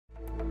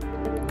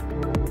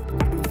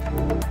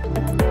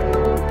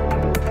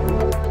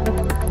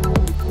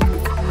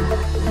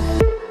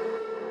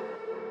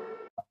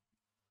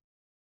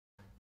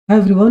Hi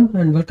everyone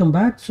and welcome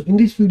back. So in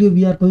this video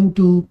we are going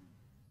to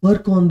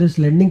work on this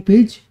landing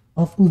page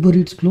of Uber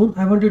Eats clone.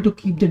 I wanted to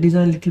keep the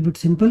design a little bit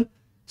simple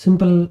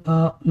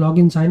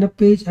login sign up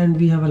page, and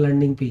we have a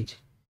landing page.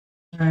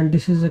 And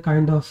this is a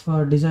kind of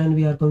design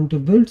we are going to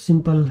build.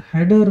 Simple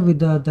header with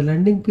the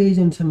landing page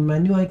and some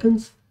menu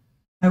icons.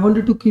 I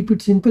wanted to keep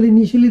it simple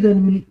initially,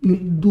 then we'll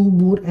do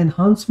more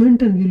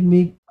enhancement and we'll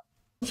make.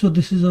 So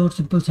this is our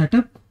simple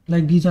setup.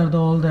 Like these are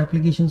all the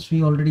applications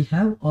we already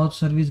have: auth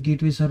service,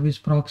 gateway service,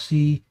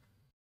 proxy,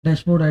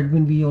 dashboard,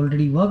 admin we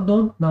already worked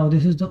on. Now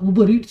this is the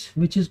Uber Eats,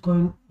 which is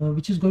going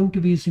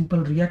to be a simple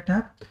React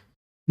app.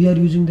 We are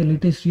using the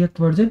latest React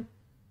version,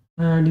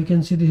 and you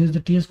can see this is the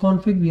TS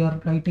config. We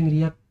are writing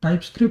React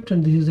TypeScript,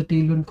 and this is the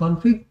Tailwind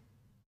config.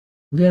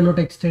 We are not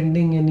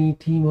extending any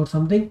theme or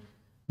something.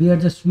 We are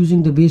just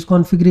using the base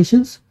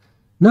configurations.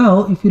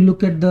 Now if you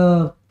look at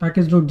the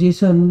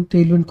package.json,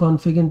 Tailwind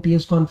config and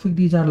TS config,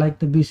 these are like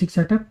the basic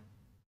setup.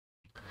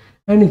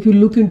 And if you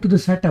look into the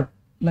setup,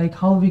 like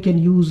how we can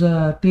use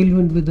a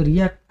Tailwind with the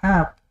React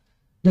app,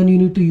 then you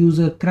need to use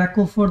a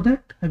craco for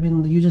that. I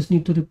mean, you just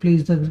need to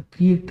replace the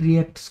create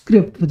React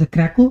script with a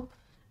craco,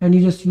 and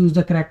you just use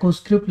the craco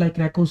script like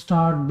craco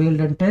start,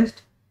 build and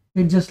test.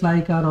 It's just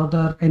like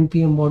another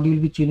npm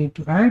module which you need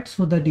to add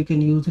so that you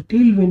can use the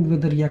Tailwind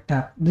with the React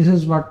app. This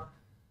is what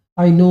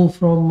I know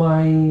from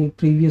my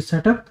previous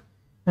setup,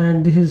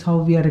 and this is how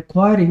we are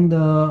acquiring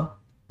the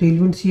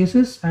Tailwind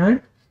CSS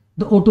and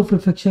the auto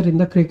prefixer in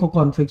the craco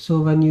config. So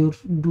when you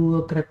do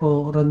a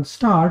craco run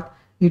start,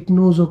 it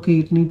knows, okay,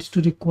 it needs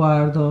to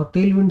require the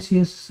Tailwind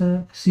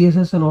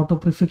CSS and auto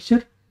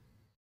prefixer.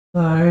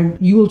 And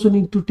you also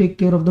need to take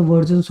care of the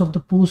versions of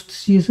the post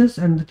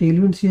CSS and the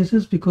Tailwind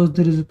CSS because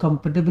there is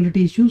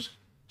compatibility issues.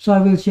 So I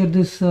will share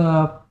this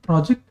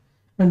project,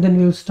 and then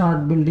we'll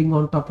start building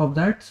on top of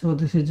that. So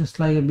this is just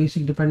like a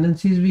basic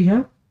dependencies we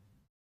have: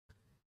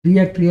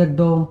 React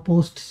DOM,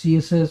 post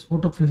CSS,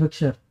 auto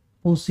prefixer.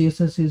 Post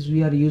CSS is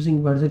we are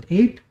using version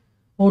 8,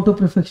 auto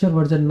prefixer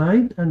version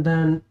 9, and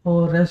then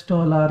rest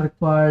all are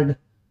required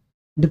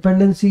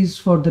dependencies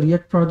for the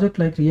React project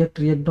like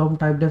React DOM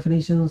type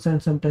definitions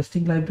and some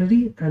testing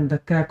library and the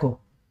craco.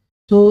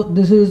 So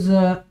this is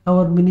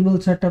our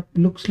minimal setup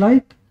looks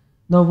like.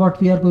 Now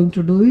what we are going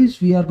to do is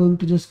we are going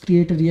to just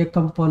create a React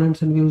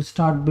components, and we will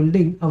start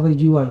building our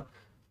UI.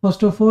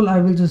 First of all,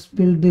 I will just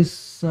build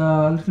this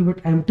little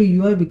bit empty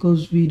UI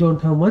because we don't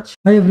have much.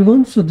 Hi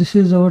everyone, so this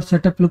is our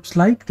setup looks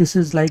like. This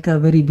is like a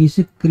very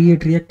basic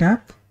create React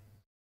app,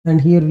 and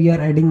here we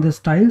are adding the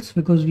styles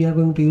because we are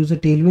going to use the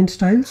Tailwind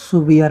styles, so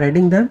we are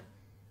adding them.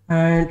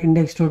 And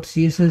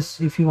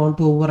index.css, if you want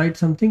to override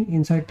something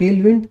inside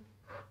Tailwind,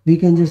 we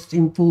can just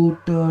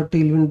import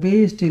Tailwind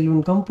base,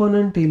 Tailwind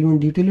component,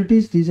 Tailwind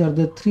utilities. These are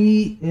the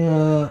three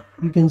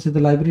you can see the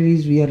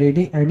libraries we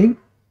are adding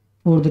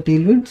for the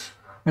Tailwinds.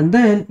 And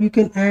then you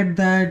can add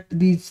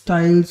these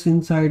styles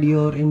inside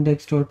your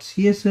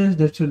index.css.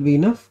 That should be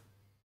enough.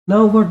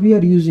 Now what we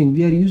are using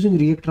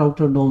React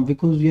Router DOM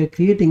because we are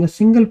creating a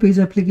single page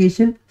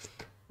application,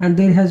 and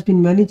there has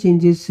been many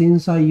changes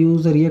since I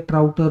used the React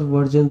Router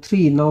version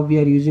 3. Now we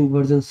are using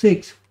version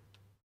 6,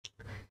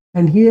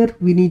 and here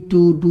we need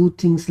to do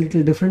things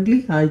little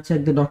differently. I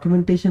check the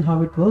documentation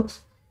how it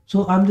works.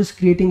 So I'm just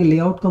creating a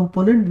layout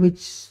component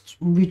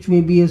which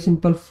may be a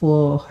simple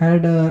for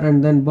header,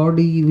 and then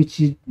body which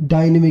is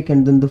dynamic,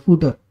 and then the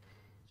footer.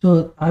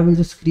 So I will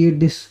just create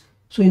this.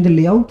 So in the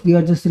layout we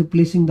are just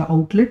replacing the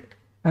outlet,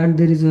 and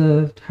there is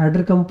a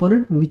header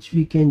component which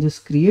we can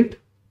just create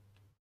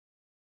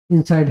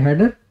inside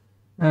header.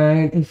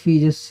 And if we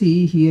just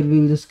see here,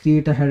 we will just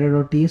create a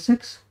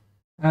header.tsx,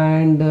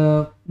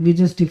 and we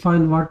just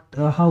define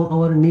how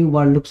our new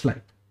world looks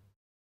like.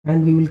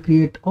 And we will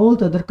create all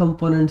the other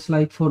components,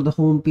 like for the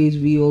home page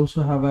we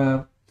also have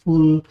a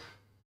full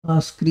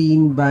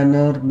screen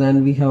banner,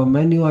 then we have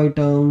menu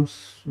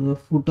items,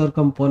 footer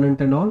component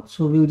and all.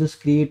 So we will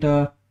just create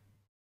a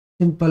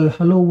simple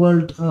hello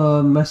world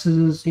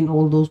messages in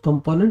all those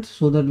components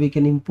so that we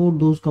can import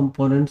those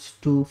components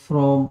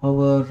from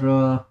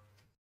our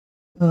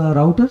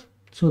router.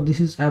 So this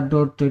is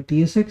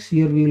app.tsx.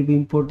 Here we will be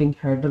importing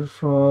header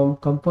from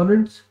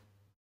components.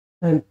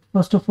 And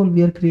first of all,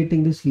 we are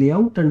creating this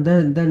layout, and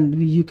then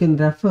you can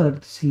refer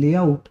this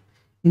layout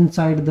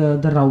inside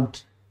the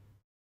route.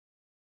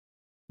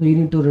 So you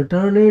need to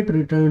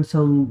return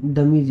some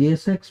dummy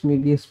JSX,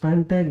 maybe a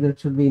span tag, that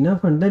should be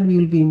enough. And then we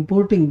will be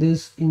importing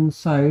this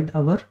inside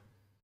our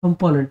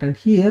component. And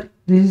here,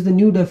 this is the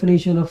new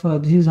definition of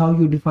this is how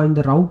you define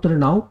the router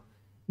now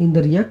in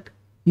the React.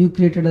 You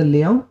created a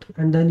layout,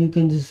 and then you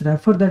can just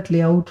refer that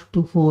layout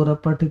for a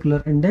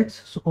particular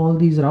index. So all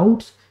these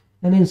routes,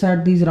 and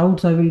inside these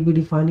routes I will be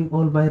defining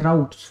all my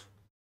routes.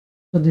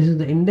 So this is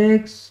the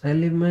index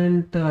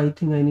element. I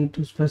think I need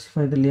to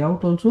specify the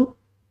layout also.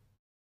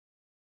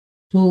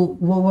 So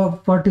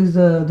what is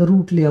the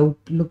route layout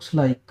looks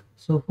like?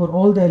 So for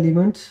all the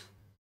elements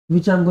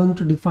which I'm going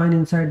to define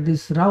inside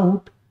this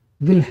route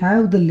will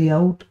have the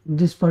layout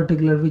this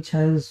particular which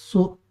has.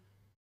 So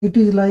it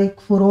is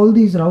like for all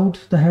these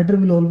routes, the header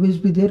will always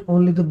be there,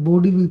 only the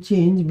body will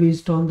change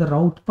based on the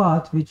route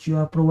path which you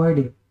are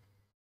providing.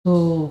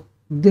 So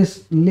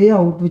this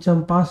layout which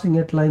I'm passing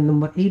at line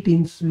number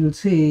 18 will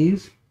say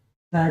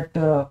that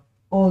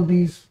all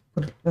these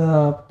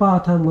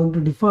path I'm going to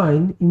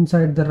define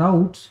inside the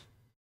routes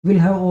will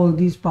have all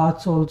these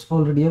paths also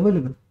already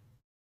available.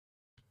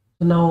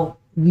 So now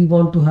we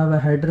want to have a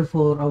header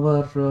for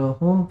our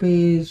home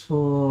page,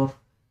 for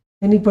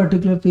any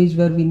particular page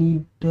where we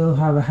need to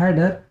have a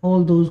header.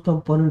 All those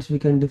components we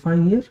can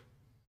define here.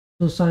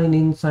 So sign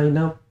in, sign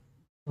up,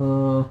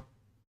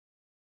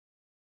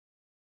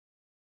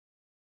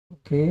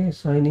 okay,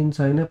 sign in,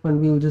 sign up,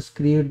 and we will just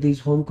create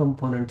these home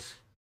components.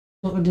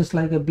 So just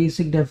like a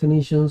basic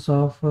definitions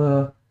of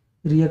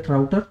React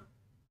router.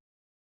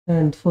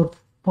 And for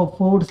 /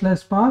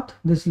 path,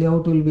 this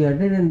layout will be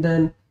added, and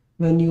then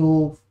when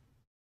you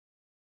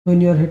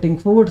are hitting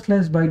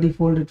 / by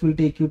default it will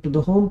take you to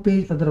the home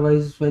page.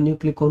 Otherwise, when you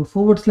click on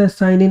 /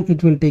 sign in,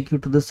 it will take you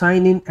to the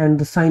sign in and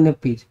the sign up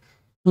page.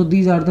 So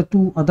these are the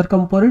two other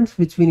components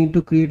which we need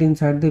to create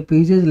inside the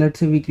pages. Let's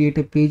say we create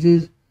a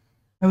pages.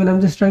 I'm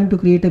just trying to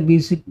create a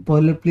basic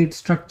boilerplate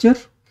structure.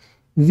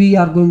 We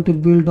are going to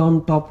build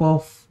on top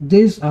of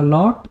this a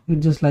lot.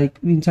 It's just like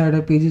inside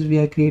our pages we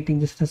are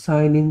creating just a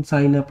sign in,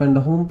 sign up, and the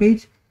home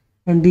page,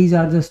 and these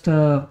are just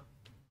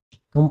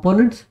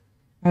components,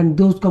 and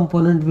those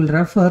components will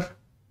refer,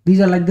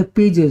 these are like the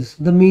pages,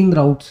 the main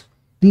routes.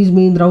 These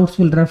main routes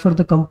will refer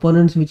the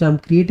components which I'm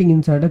creating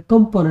inside a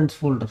components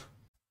folder.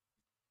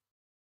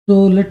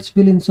 So let's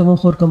fill in some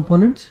of our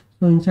components.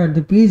 So inside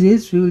the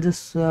pages we will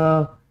just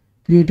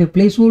create a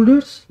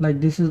placeholders,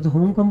 like this is the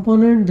home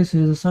component, this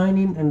is the sign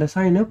in and the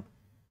sign up,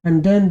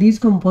 and then these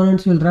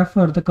components will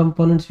refer the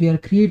components we are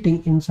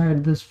creating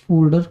inside this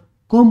folder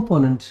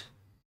components.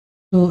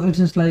 So it's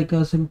just like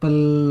a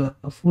simple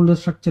folder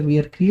structure we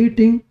are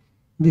creating.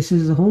 This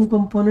is the home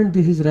component,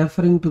 this is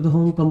referring to the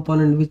home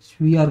component which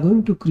we are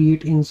going to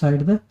create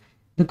inside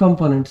the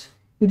components.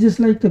 It's just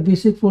like the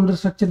basic folder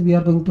structure. We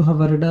are going to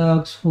have a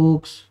Redux,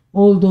 hooks,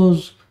 all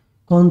those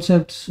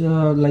concepts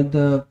like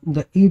the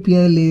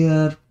API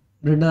layer,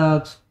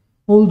 Redux,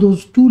 all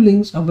those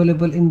toolings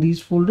available in these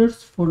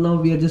folders. For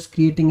now we are just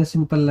creating a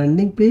simple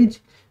landing page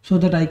so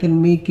that I can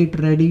make it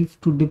ready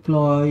to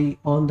deploy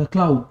on the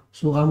cloud.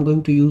 So I'm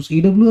going to use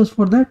AWS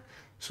for that.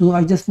 So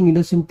I just need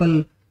a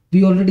simple,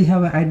 we already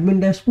have an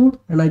admin dashboard,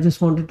 and I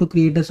just wanted to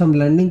create some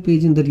landing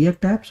page in the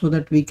React app so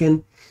that we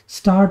can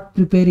start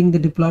preparing the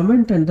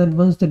deployment, and then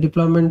once the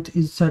deployment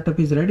is setup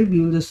is ready,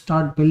 we will just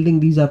start building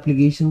these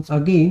applications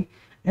again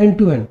end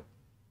to end.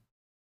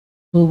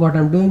 So what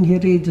I'm doing here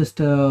is just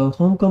a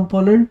home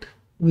component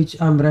which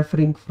I'm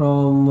referring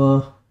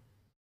from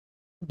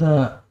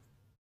the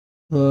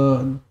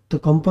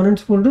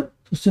components folder.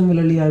 So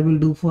similarly I will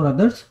do for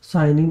others,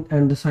 sign in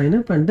and the sign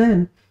up, and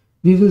then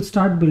we will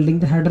start building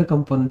the header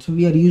component. So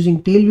we are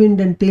using Tailwind,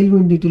 and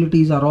Tailwind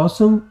utilities are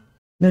awesome.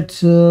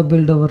 Let's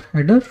build our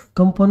header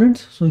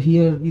components. So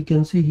here you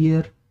can see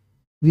here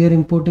we are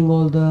importing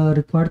all the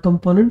required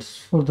components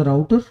for the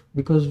router,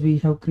 because we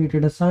have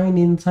created a sign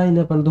in, sign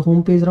up, and the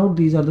home page route.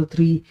 These are the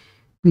three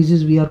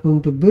pages we are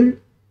going to build.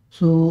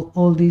 So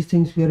all these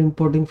things we are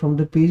importing from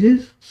the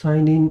pages,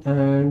 sign in,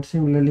 and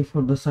similarly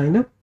for the sign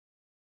up.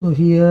 So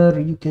here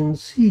you can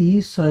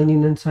see sign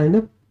in and sign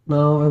up.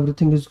 Now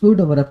everything is good.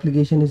 Our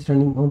application is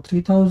running on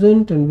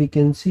 3000, and we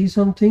can see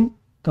something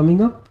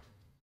coming up.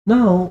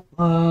 Now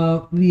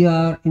we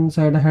are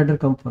inside a header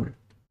component,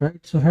 right?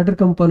 So header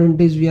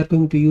component is, we are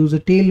going to use a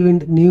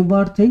Tailwind new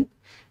bar thing,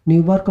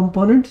 new bar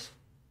components,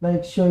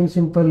 like showing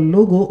simple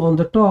logo on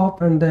the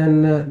top, and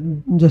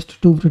then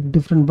just two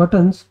different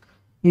buttons.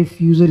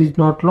 If user is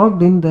not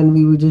logged in, then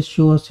we will just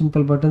show a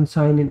simple button,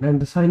 sign in and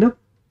the sign up.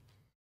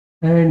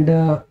 And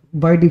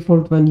by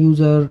default, when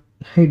user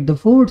hit the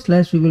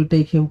 /, we will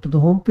take him to the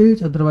home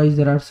page. Otherwise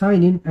there are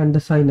sign in and the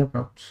sign up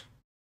routes.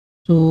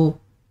 So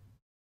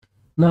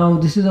now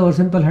this is our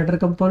simple header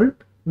component,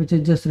 which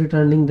is just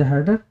returning the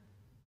header.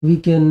 We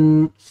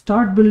can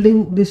start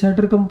building this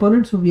header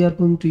component. So we are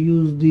going to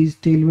use these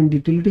Tailwind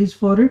utilities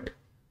for it.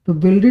 To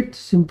build it,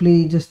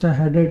 simply just a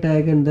header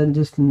tag, and then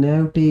just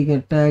nav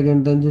tag,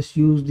 and then just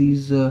use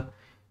these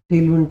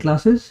Tailwind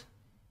classes.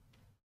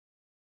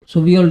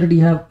 So we already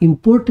have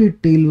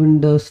imported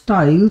Tailwind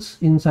styles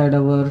inside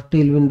our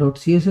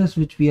tailwind.css,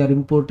 which we are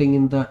importing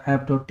in the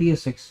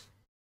app.tsx.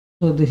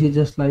 So this is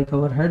just like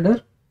our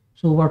header.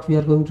 So what we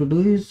are going to do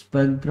is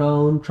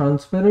background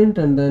transparent,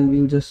 and then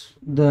we'll just,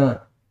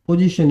 the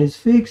position is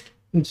fixed,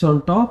 it's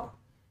on top,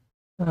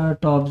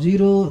 top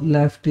 0,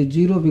 left is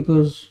 0,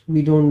 because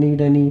we don't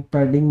need any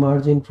padding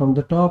margin from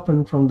the top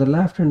and from the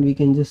left, and we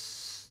can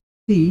just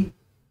see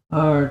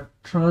our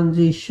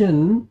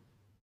transition,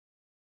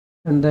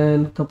 and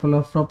then couple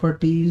of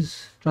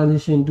properties.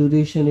 Transition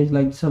duration is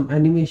like some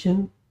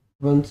animation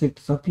once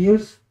it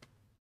appears.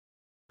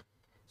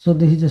 So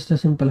this is just a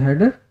simple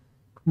header.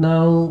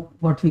 Now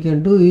what we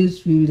can do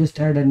is we will just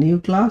add a new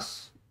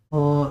class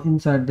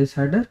inside this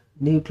header.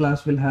 New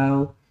class will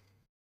have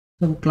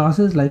some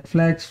classes like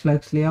flex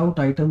layout,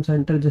 item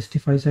center,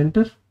 justify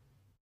center.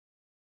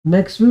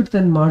 max width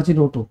and margin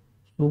auto.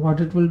 So what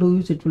it will do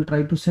is it will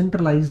try to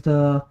centralize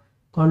the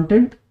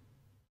content.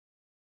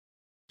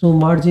 So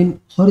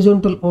margin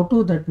horizontal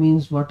auto, that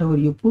means whatever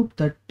you put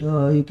that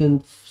you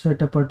can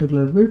set a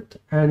particular width,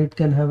 and it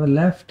can have a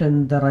left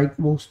and the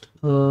rightmost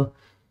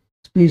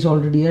space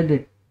already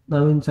added.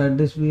 Now inside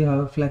this we have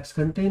a flex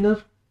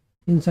container.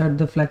 Inside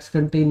the flex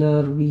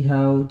container we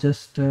have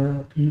just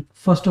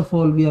first of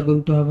all we are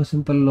going to have a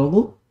simple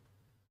logo,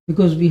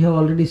 because we have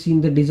already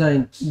seen the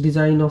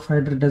design of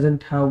header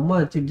doesn't have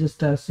much, it just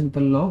has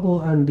simple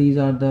logo, and these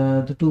are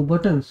the two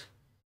buttons.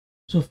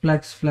 So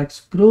flex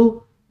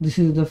grow, this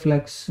is the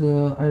flex,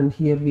 and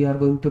here we are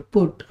going to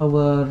put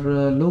our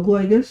logo,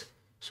 I guess.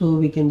 So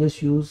we can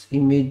just use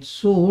image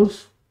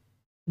source.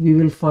 We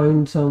will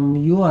find some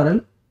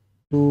URL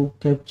to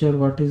capture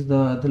what is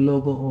the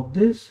logo of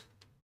this.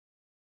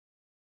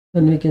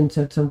 Then we can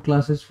set some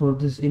classes for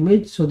this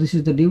image. So this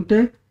is the div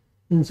tag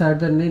inside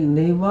the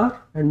navbar,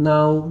 and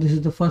now this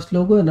is the first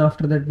logo, and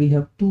after that we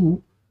have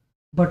two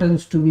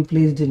buttons to be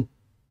placed in.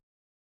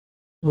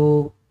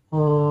 So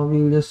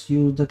we will just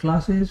use the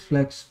classes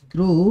flex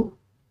grow,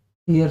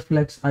 here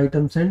flex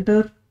item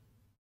center,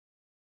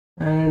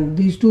 and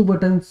these two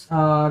buttons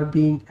are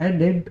being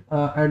added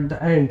at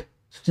the end.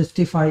 So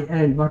justify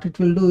end, what it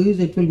will do is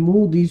it will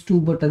move these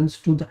two buttons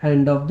to the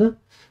end of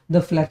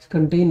the flex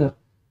container.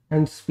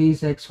 And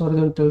space x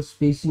horizontal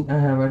spacing I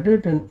have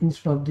added, and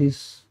instead of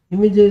these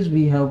images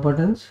we have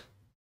buttons.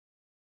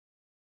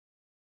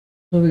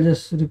 So we'll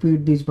just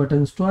repeat these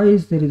buttons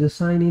twice. There is a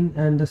sign in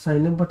and the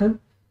sign up button,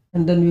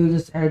 and then we will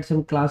just add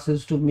some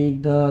classes to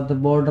make the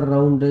border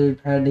around it,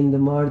 adding the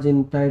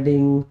margin,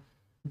 padding,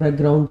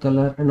 background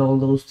color, and all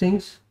those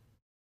things.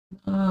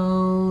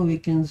 We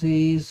can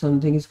see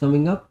something is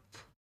coming up.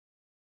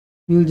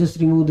 We will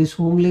just remove this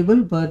home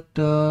label, but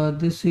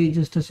this is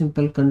just a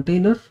simple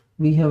container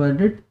we have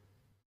added.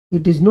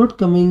 It is not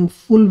coming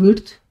full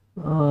width,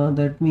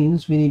 that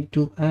means we need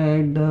to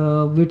add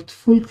width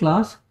full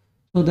class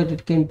so that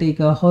it can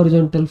take a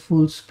horizontal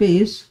full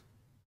space.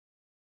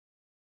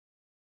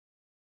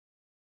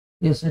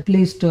 Yes, at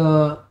least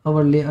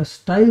our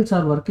styles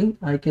are working.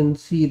 I can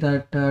see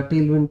that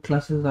Tailwind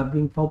classes are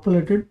being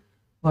populated,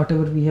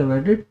 whatever we have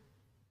added,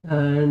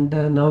 and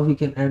now we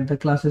can add the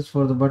classes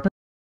for the button.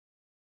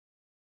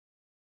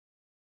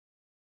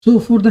 So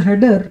for the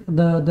header,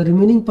 the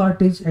remaining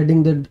part is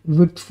adding the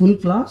width full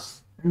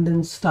class and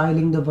then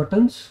styling the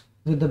buttons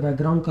with the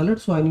background color.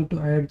 So I need to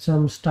add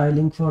some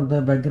styling for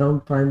the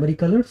background primary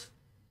colors,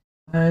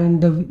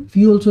 and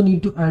we also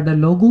need to add a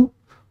logo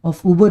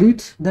of Uber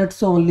Eats. That's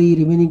the only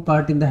remaining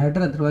part in the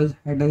header, otherwise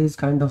header is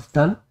kind of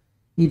done.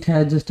 It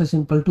has just a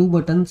simple two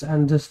buttons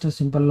and just a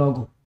simple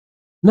logo.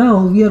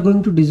 Now we are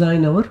going to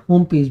design our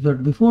home page,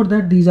 but before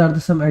that these are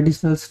some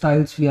additional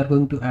styles we are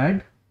going to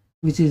add,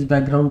 which is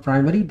background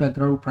primary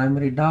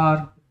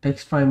dark,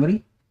 text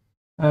primary,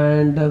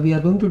 and we are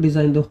going to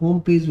design the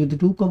home page with the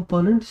two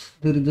components.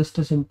 There is just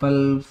a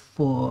simple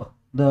for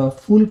the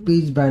full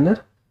page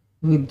banner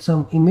with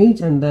some image,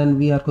 and then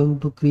we are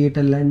going to create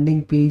a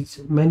landing page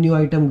menu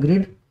item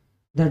grid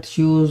that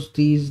shows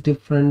these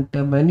different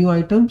menu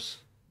items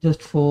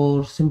just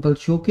for simple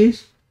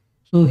showcase.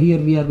 So here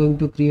we are going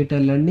to create a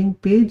landing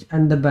page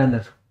and the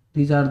banner.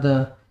 These are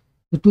the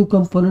two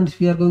components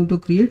we are going to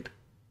create.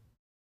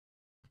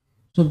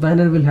 So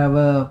banner will have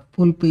a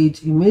full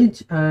page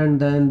image, and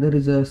then there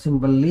is a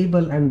simple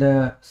label and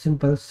a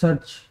simple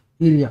search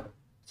area,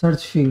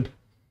 search field.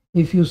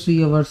 If you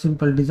see our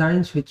simple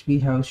designs which we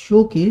have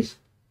showcase,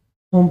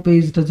 home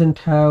page doesn't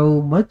have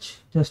much,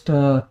 just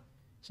a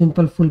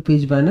simple full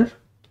page banner.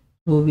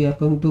 So we are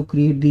going to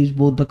create these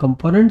both the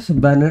components,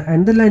 banner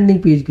and the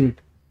landing page grid.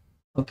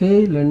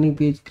 Okay, landing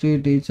page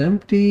grid is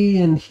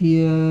empty, and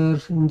here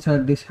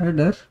inside this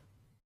header,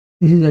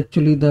 this is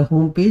actually the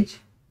home page.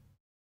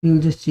 We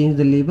will just change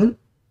the label.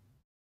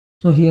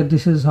 So here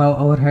this is how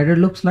our header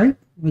looks like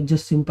with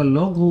just simple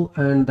logo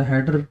and the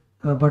header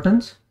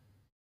buttons.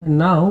 And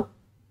now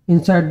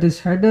inside this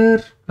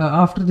header,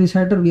 after this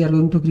header we are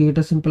going to create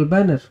a simple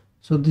banner.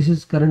 So this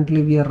is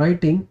currently we are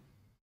writing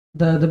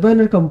the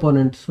banner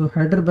component. So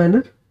header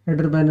banner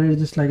is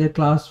just like a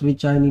class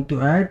which I need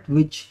to add,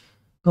 which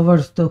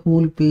covers the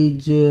whole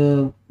page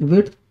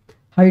width.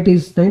 Height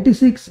is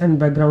 96 and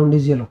background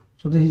is yellow.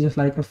 So this is just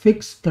like a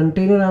fixed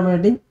container I'm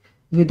adding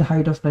with the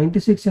height of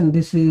 96, and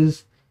this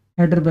is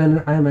header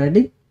banner I am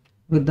adding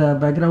with the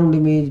background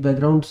image,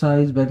 background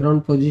size,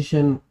 background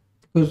position,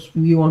 because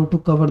we want to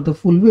cover the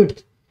full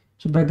width.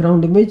 So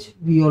background image,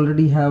 we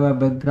already have a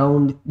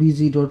background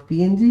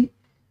bz.png,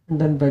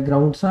 and then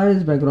background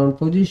size, background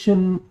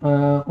position,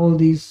 all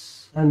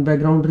these, and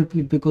background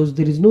repeat, because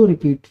there is no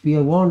repeat. We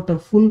want a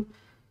full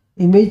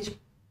image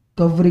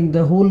covering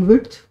the whole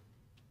width.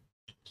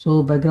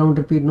 So background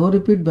repeat, no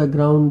repeat,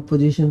 background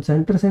position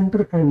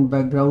center, and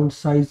background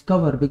size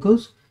cover,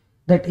 because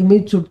that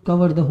image should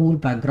cover the whole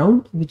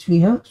background which we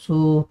have.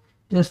 So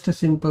just a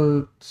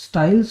simple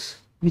styles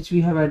which we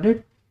have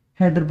added,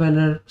 header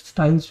banner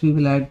styles we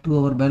will add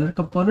to our banner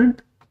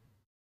component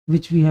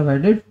which we have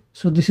added.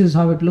 So this is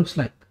how it looks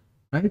like,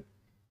 right?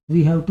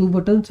 We have two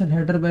buttons and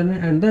header banner,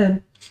 and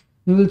then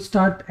we will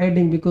start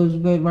adding, because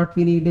what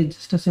we need is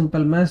just a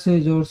simple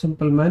message or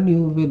simple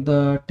menu with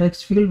the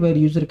text field where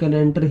user can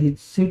enter his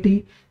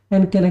city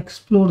and can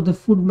explore the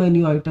food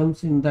menu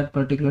items in that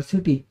particular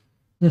city.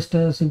 Just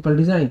a simple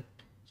design.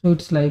 So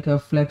it's like a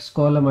flex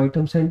column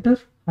item center,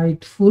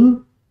 height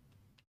full,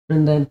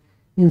 and then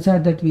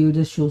inside that we will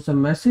just show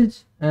some message,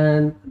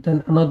 and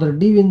then another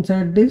div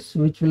inside this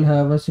which will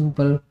have a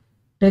simple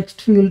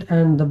text field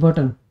and the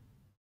button.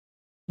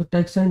 So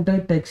text center,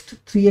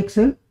 text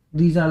 3xl,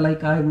 these are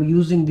like I'm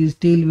using these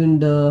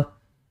Tailwind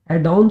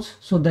add-ons,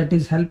 so that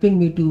is helping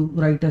me to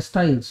write a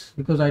styles,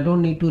 because I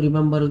don't need to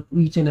remember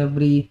each and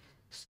every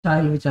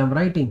style which I'm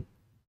writing.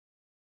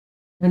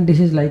 And this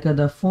is like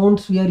the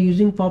fonts we are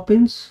using,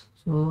 pop-ins,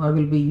 so I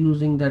will be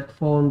using that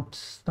font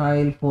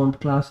style, font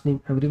class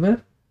name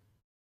everywhere.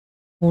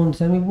 Font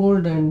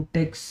semi-bold and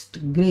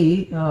text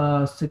gray,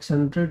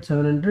 600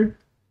 700.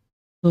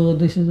 So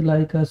this is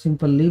like a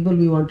simple label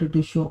we wanted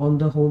to show on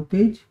the home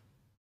page.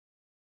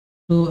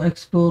 So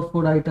explore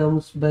food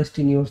items best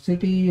in your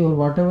city or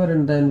whatever,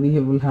 and then we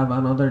will have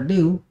another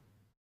div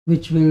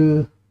which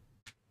will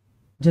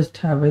just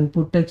have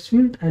input text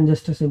field and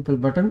just a simple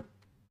button.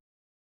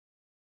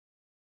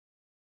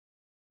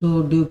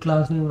 So div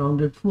class name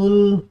rounded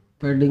full,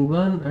 padding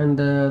 1, and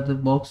the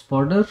box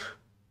border,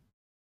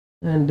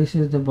 and this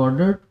is the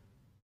border,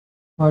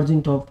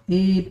 margin top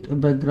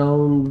 8,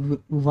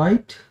 background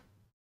white,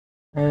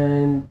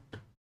 and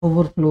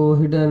overflow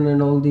hidden,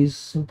 and all these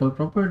simple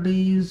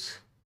properties,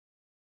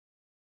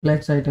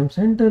 flex item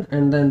center.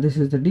 And then this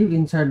is the div.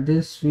 Inside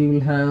this we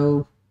will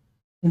have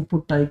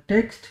input type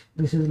text.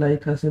 This is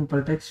like a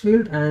simple text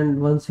field,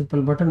 and one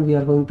simple button we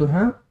are going to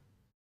have.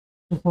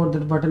 So for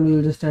that button we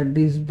will just add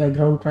these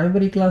background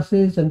primary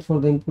classes, and for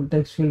the input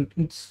text field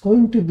it's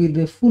going to be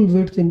the full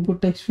width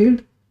input text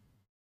field,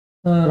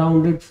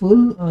 rounded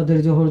full, there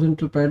is a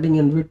horizontal padding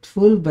and width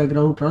full,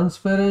 background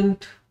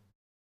transparent,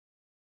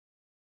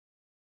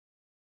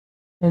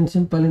 and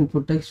simple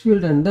input text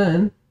field, and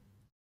then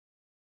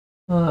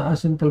a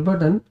simple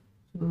button.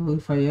 So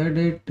if I add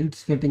it,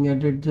 it's getting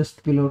added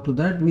just below to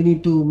that. We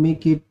need to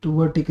make it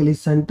vertically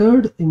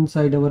centered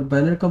inside our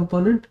banner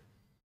component,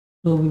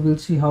 so we will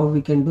see how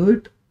we can do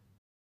it.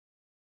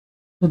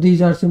 So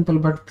these are simple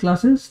but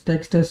classes,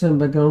 text sm,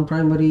 background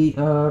primary,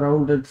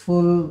 rounded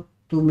full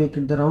to make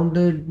it the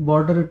rounded,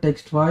 border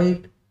text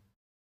white,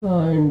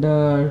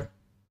 and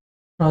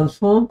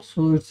transform.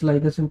 So it's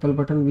like a simple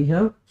button we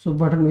have. So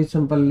button with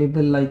simple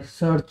label like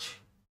search,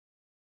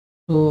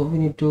 so we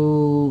need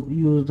to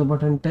use the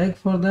button tag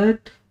for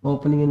that,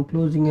 opening and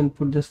closing, and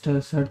put just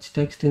a search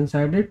text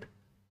inside it.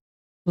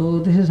 So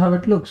this is how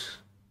it looks.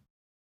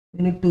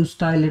 We need to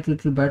style it a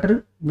little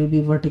better, maybe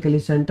vertically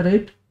center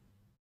it.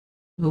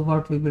 So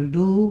what we will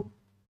do,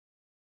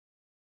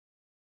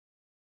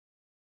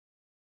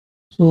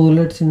 so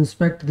let's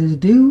inspect this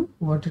div,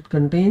 what it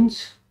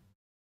contains.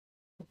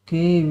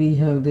 Okay, we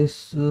have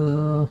this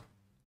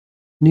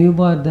new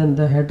bar, then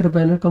the header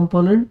banner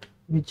component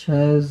which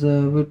has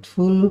width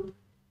full,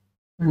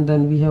 and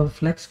then we have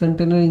flex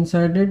container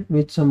inside it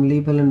with some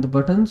label and the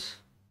buttons,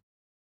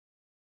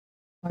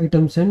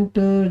 item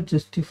center,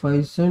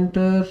 justify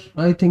center.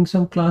 I think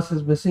some class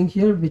is missing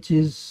here which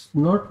is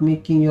not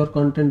making your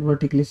content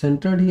vertically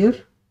centered here.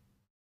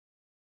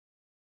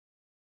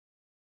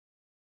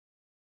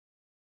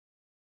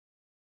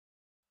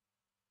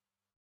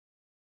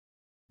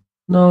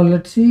 Now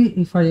let's see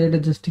if I add a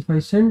justify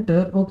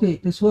center. Okay,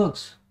 this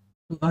works.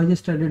 So I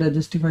just added a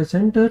justify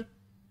center,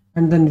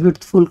 and then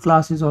width full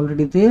class is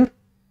already there.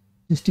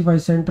 Justify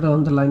center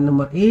on the line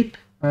number 8,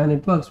 and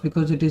it works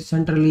because it is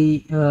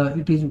centrally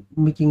it is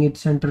making it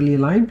centrally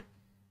aligned.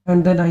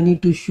 And then I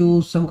need to show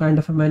some kind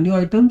of a menu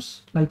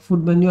items like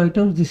food menu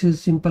items. This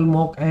is simple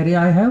mock array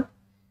I have.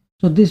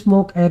 So this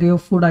mock array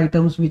of food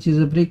items, which is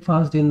a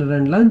breakfast, dinner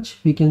and lunch,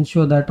 we can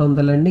show that on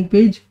the landing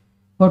page.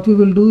 What we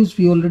will do is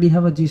we already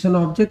have a JSON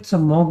object,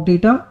 some mock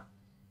data,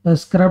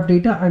 scrap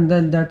data, and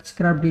then that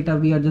scrap data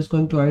we are just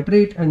going to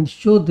iterate and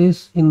show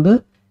this in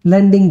the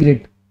landing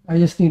grid. I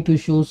just need to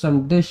show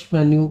some dish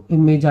menu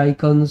image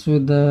icons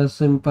with the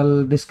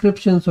simple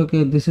descriptions.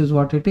 Okay, this is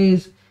what it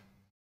is,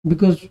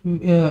 because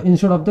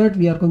instead of that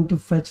we are going to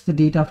fetch the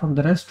data from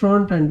the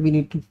restaurant, and we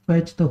need to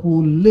fetch the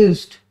whole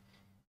list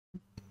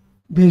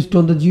based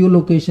on the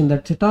geolocation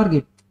that's a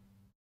target.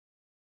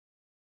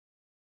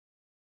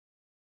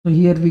 So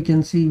here we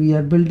can see we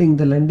are building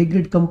the landing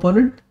grid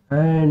component,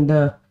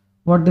 and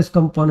what this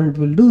component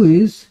will do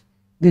is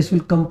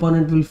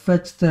component will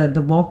fetch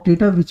the mock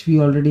data which we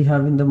already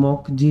have in the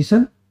mock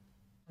JSON,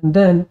 and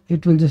then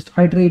it will just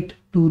iterate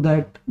to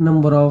that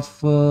number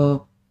of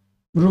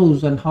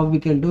rows. And how we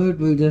can do it,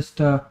 we'll just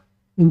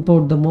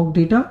import the mock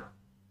data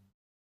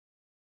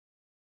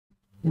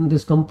in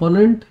this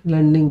component,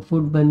 landing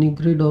food menu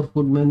grid or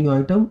food menu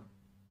item.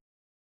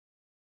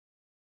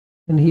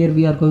 And here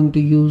we are going to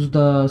use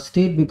the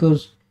state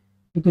because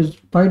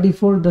by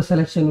default the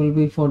selection will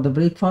be for the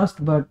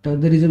breakfast, but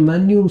there is a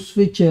menu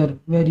switcher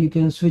where you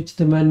can switch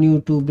the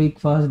menu to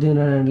breakfast,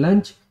 dinner and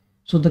lunch.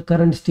 So the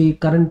current state,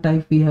 current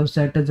type we have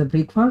set as a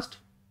breakfast,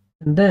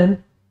 and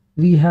then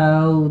we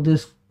have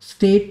this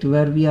state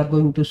where we are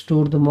going to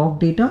store the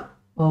mock data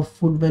of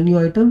food menu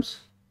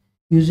items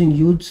using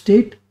use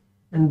state.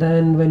 And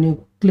then when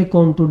you click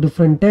on to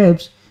different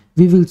tabs,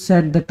 we will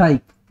set the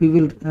type, we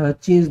will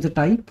change the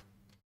type,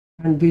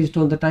 and based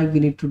on the type we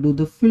need to do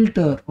the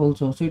filter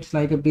also. So it's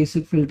like a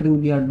basic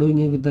filtering we are doing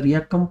it with the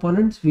React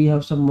components. We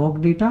have some mock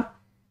data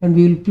and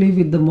we will play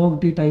with the mock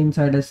data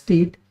inside a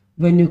state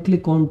when you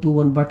click on to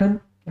one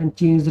button and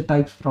change the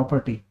types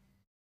property.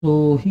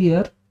 So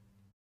here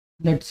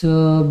let's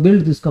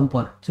build this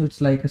component. So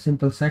it's like a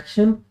simple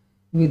section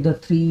with the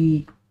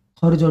 3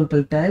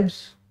 horizontal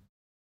tabs,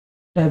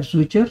 tab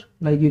switcher,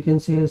 like you can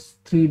see as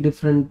 3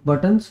 different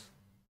buttons.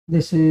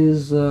 This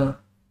is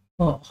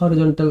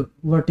horizontal,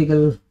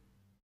 vertical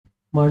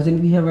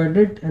margin we have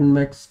added, and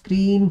max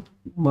screen,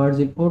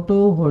 margin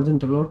auto,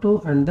 horizontal auto,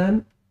 and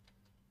then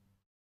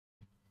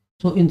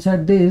so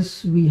inside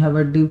this we have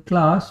a div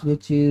class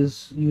which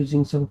is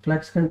using some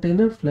flex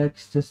container,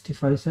 flex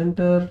justify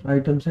center,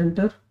 item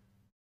center,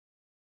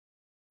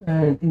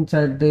 and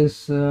inside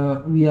this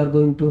we are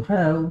going to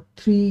have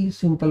 3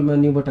 simple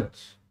menu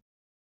buttons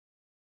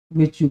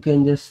which you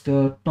can just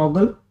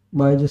toggle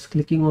by just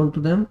clicking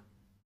onto them.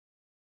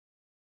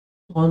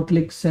 On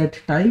click set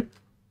type,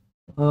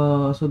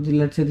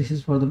 let's say this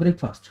is for the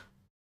breakfast,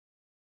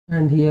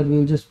 and here we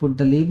will just put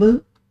the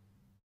label.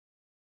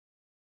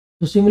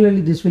 So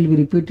similarly this will be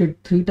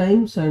repeated 3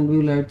 times, and we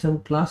will add some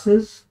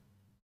classes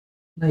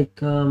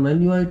like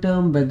menu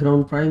item,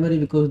 background primary,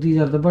 because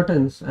these are the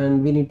buttons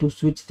and we need to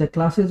switch the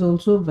classes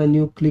also. When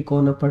you click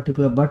on a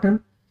particular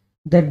button,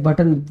 that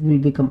button will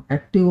become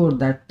active or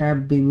that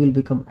tab will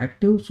become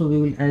active. So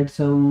we will add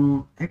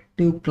some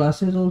active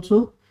classes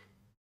also,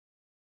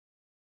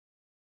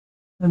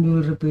 and we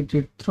will repeat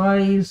it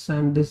thrice,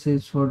 and this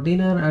is for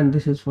dinner and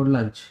this is for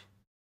lunch.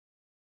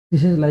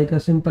 This is like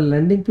a simple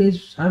landing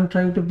page I'm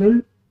trying to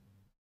build.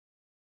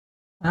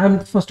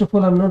 First of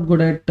all, I'm not good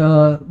at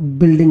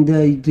building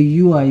the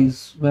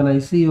UIs. When I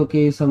see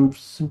okay some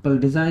simple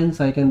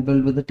designs I can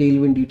build with the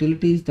Tailwind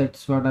utilities,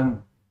 that's what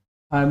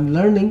I'm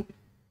learning.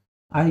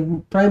 I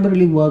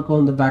primarily work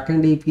on the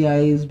backend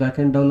APIs,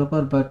 backend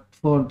developer, but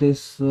for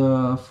this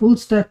full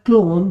stack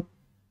clone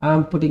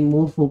I'm putting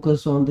more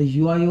focus on the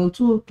UI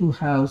also, to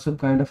have some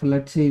kind of,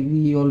 let's say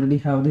we already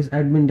have this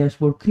admin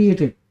dashboard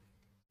created.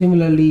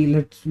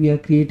 Similarly, we are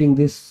creating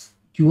this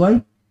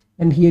UI,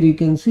 and here you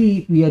can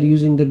see we are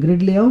using the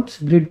grid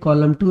layouts, grid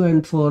column 2,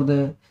 and for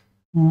the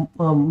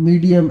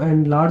medium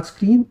and large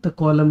screen the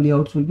column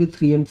layouts will be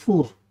 3 and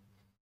 4.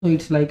 So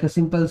it's like a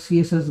simple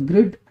CSS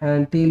grid,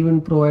 and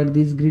Tailwind provide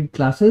these grid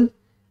classes,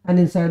 and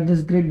inside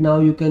this grid now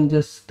you can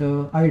just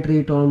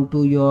iterate on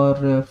to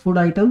your food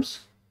items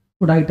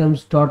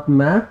dot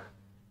map,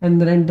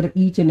 and render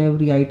each and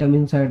every item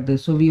inside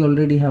this. So we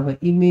already have an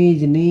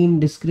image, name,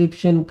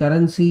 description,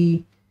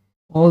 currency,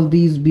 all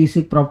these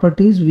basic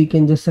properties. We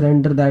can just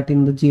render that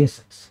in the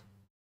JSX,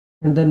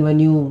 and then when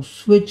you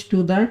switch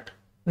to that,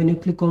 when you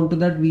click onto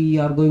that, we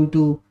are going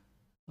to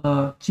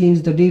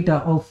change the data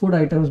of food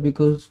items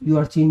because you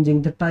are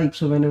changing the type.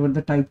 So whenever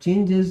the type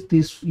changes,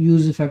 this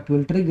use effect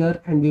will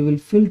trigger, and we will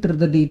filter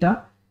the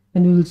data,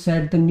 and we will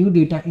set the new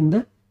data in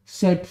the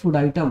set food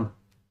item.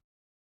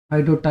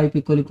 I.type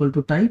equal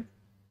to type.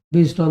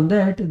 Based on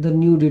that, the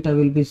new data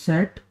will be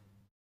set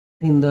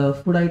in the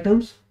food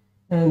items,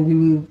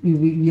 and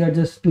we are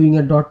just doing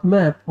a dot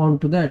map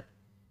onto that.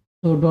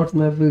 So dot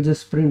map will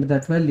just print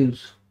that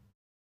values.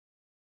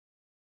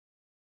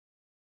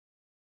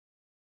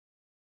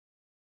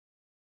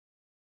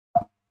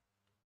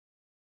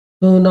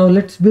 So now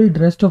let's build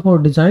rest of our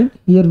design.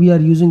 Here we are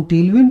using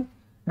Tailwind,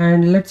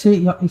 and let's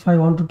say if I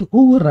wanted to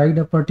override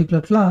a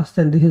particular class,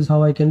 then this is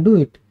how I can do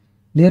it.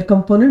 Layer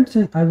components,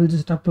 and I will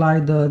just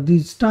apply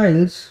these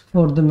styles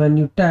for the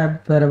menu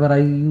tab wherever I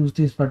use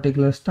this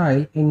particular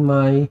style in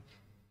my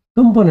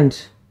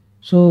components.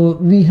 So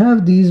we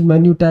have these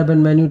menu tab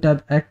and menu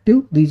tab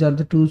active. These are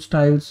the 2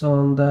 styles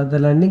on the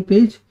landing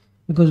page,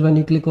 because when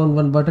you click on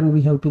one button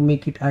we have to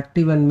make it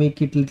active and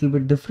make it a little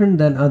bit different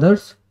than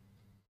others.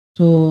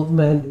 So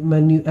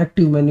menu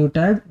active menu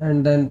tab,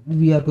 and then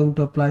we are going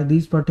to apply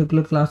these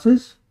particular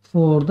classes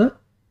for the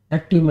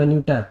active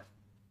menu tab.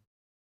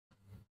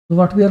 So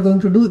what we are going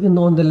to do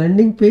on the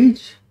landing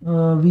page,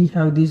 we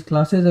have these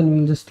classes, and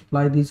we'll just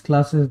apply these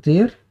classes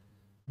there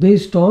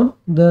based on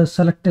the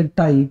selected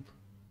type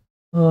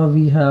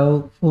we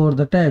have for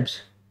the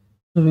tabs.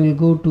 So we'll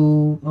go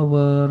to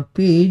our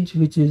page,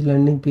 which is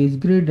landing page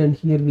grid, and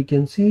here we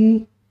can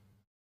see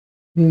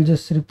we'll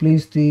just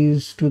replace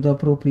these to the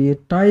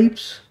appropriate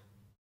types,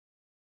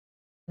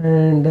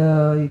 and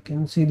you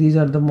can see these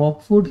are the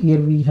mock food.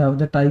 Here we have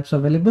the types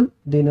available: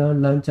 dinner,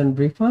 lunch, and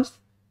breakfast.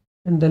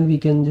 And then we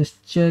can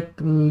just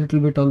check a little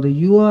bit on the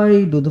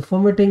UI, do the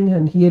formatting,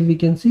 and here we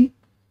can see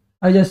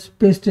I just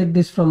pasted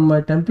this from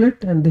my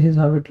template, and this is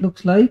how it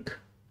looks like.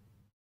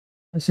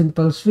 A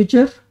simple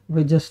switcher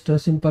with just a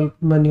simple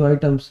menu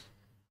items.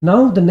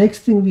 Now the next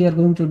thing we are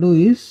going to do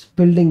is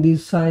building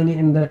these sign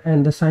in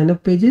and the sign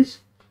up pages.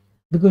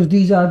 because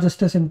these are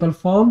just a simple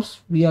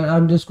forms.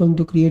 I'm just going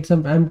to create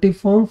some empty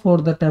form for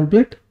the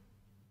template.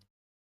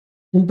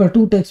 Simple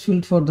 2 text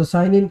field for the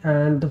sign in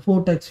and the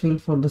 4 text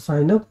field for the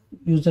sign up,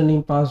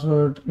 username,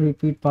 password,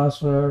 repeat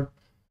password,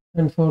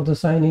 and for the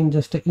sign in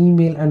just an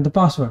email and the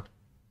password.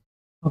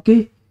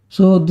 Okay,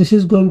 so this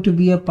is going to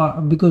be a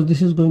because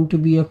this is going to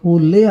be a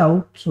whole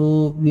layout,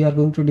 so we are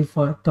going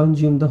to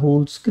consume the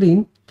whole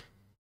screen.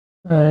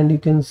 And you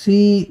can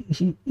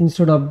see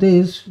instead of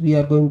this we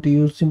are going to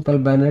use simple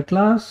banner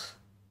class.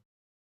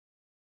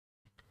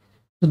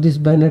 So this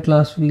banner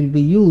class will be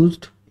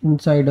used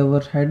inside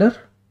our header.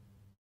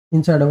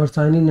 Inside our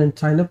sign in and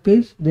sign up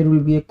page there will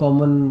be a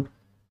common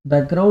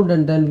background,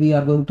 and then we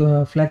are going to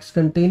have flex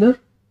container,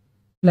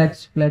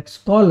 flex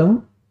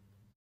column,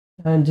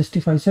 and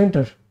justify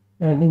center.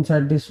 And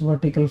inside this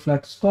vertical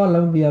flex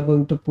column we are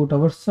going to put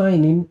our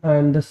sign in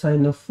and the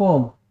sign up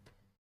form,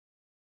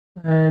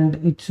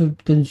 and it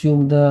should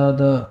consume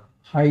the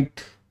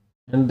height.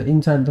 And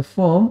inside the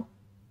form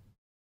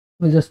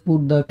we'll just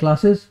put the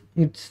classes.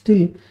 It's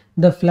still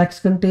the flex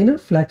container,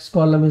 flex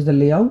column is the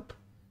layout,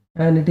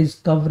 and it is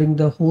covering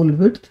the whole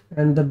width,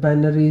 and the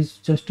banner is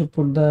just to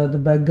put the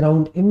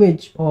background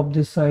image of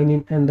the sign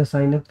in and the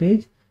sign up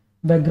page.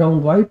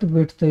 Background white,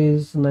 width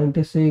is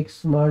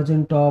 96,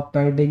 margin top,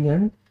 padding,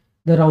 and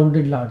the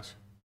rounded large.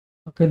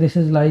 Okay, this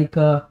is like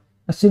a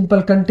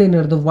simple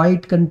container, the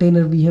white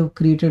container we have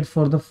created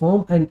for the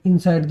form, and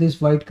inside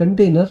this white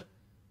container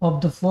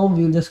of the form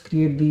we will just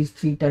create these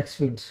 3 text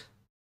fields.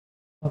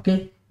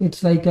 Okay,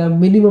 it's like a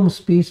minimum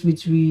space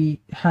which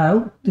we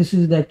have. This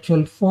is the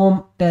actual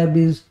form tab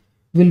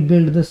will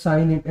build the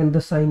sign in and the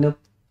sign up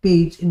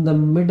page in the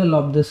middle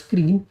of the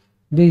screen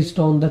based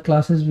on the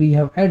classes we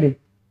have added.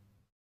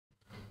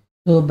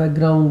 So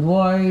background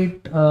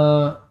white,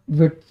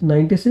 width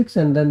 96,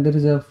 and then there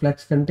is a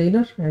flex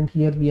container, and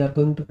here we are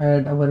going to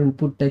add our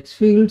input text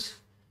fields,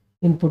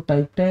 input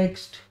type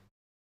text,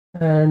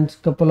 and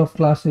couple of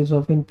classes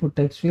of input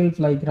text fields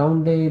like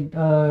rounded,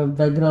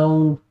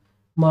 background,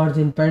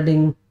 margin,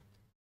 padding,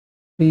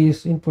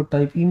 space, input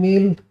type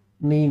email,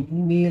 name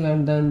email,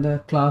 and then the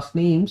class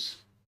names.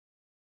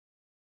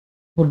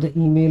 For the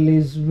email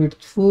is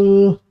width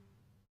full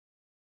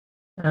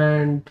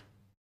and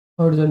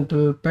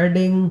horizontal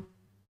padding,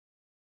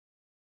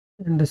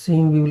 and the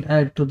same we will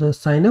add to the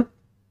sign up.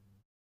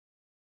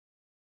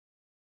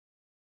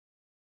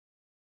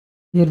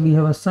 Here we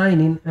have a sign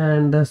in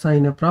and the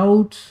sign up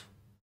routes.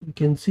 You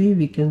can see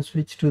we can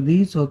switch to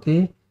these.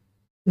 Okay,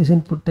 this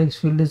input text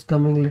field is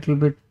coming a little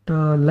bit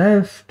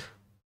left,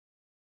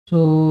 so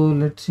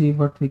let's see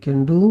what we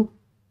can do.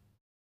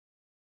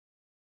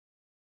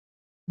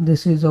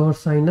 This is our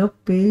sign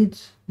up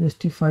page,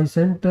 justify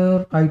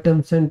center,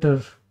 item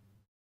center.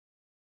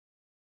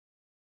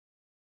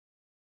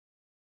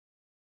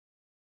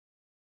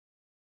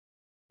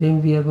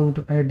 Same we are going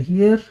to add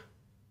here.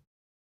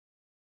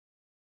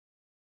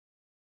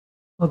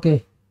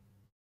 Okay,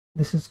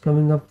 this is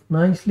coming up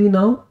nicely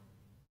now,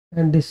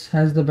 and this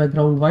has the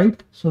background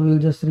white, so we'll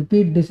just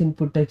repeat this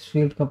input text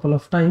field couple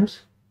of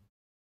times,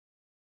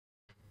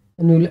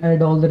 and we'll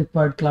add all the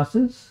required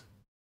classes.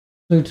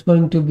 So it's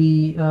going to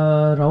be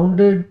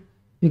rounded.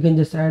 You can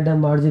just add a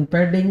margin,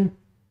 padding,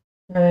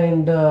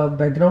 and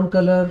background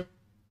color,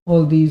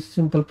 all these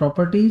simple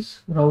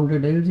properties,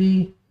 rounded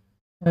LG.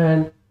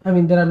 And I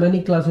mean there are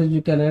many classes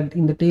you can add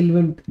in the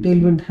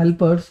tailwind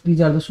helpers. These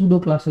are the pseudo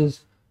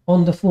classes.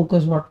 On the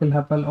focus what will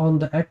happen, on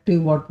the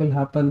active what will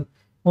happen,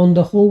 on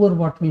the hover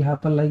what will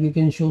happen, like you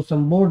can show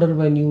some border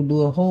when you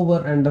do a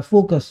hover and the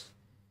focus.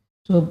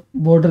 So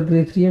border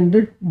gray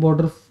 300,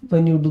 border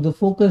when you do the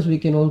focus, we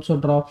can also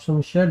drop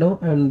some shadow,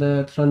 and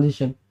the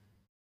transition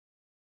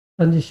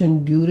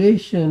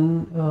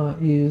duration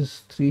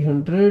is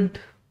 300.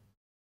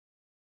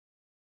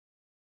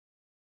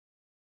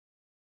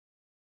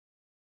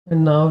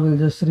 And now we'll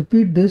just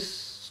repeat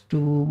this to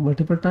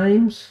multiple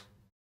times.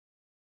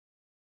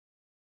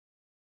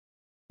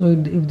 So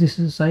if this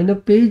is a sign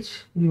up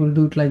page, we will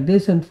do it like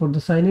this, and for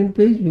the sign in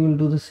page we will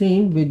do the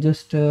same with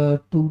just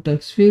 2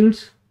 text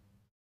fields,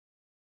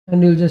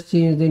 and we'll just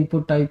change the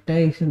input type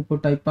text,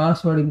 input type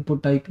password,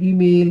 input type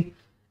email,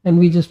 and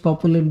we just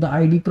populate the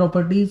ID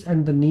properties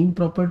and the name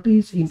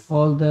properties in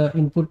all the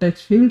input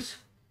text fields,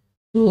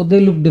 so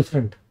they look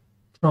different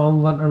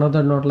from one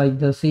another, not like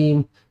the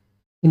same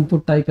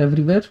input type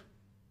everywhere.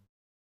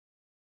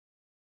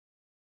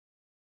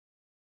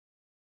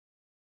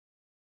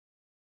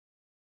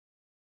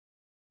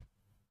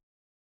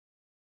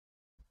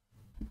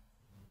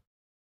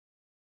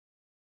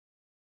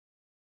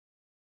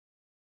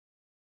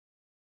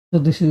 So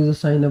this is the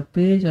sign up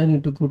page. I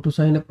need to go to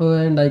sign up,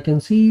 and I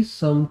can see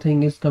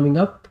something is coming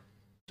up.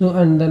 So,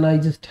 and then I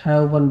just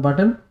have one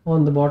button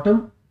on the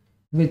bottom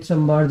with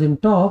some margin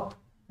top,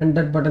 and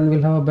that button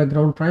will have a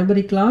background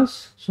primary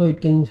class, so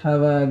it can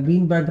have a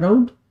green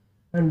background,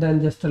 and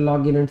then just a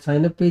login and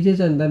sign up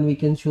pages, and then we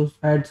can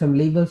add some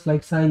labels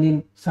like sign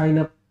in, sign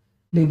up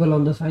label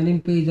on the sign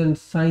in page, and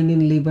sign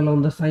in label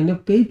on the sign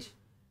up page,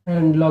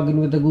 and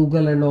login with the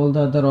Google and all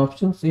the other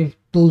options if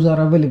those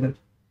are available.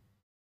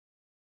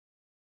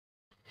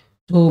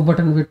 So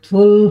button width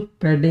full,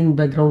 padding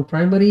background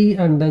primary,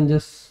 and then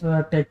just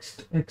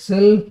text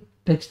Excel,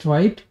 text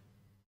white.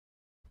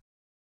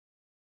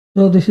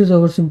 So this is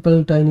our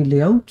simple tiny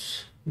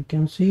layouts. You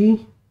can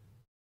see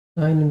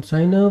sign in,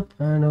 sign up,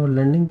 and our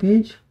landing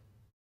page.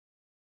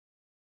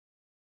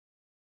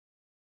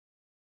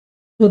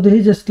 So this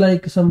is just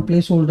like some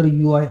placeholder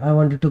UI I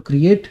wanted to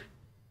create.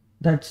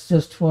 That's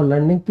just for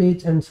landing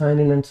page and sign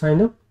in and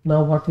sign up.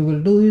 Now what we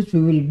will do is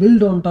we will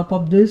build on top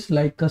of this,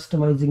 like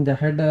customizing the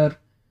header,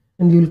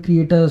 and we will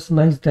create a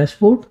nice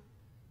dashboard.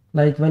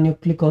 Like when you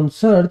click on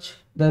search,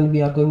 then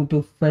we are going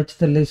to fetch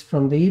the list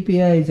from the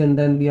APIs, and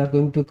then we are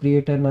going to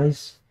create a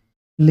nice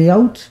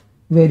layout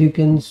where you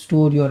can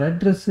store your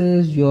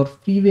addresses, your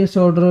previous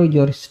order,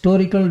 your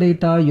historical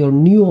data, your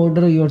new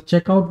order, your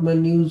checkout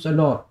menus and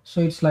all.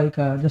 So it's like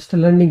just a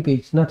landing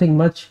page, nothing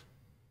much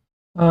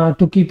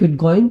to keep it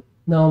going.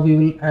 Now we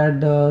will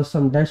add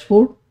some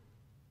dashboard.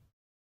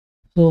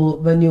 So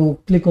when you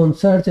click on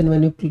search and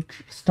when you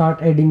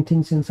start adding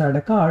things inside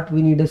a cart,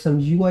 we need some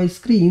UI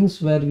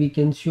screens where we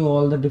can show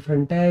all the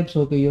different tabs.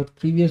 Okay, your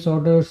previous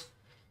orders,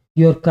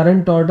 your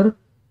current order,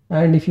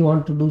 and if you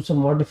want to do some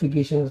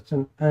modifications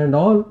and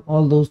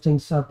all those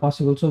things are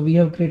possible. So we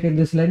have created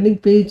this landing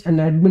page and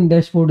admin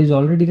dashboard is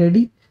already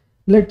ready.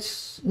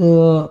 Let's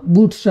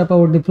bootstrap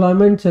our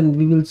deployments and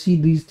we will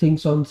see these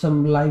things on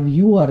some live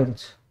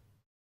URLs.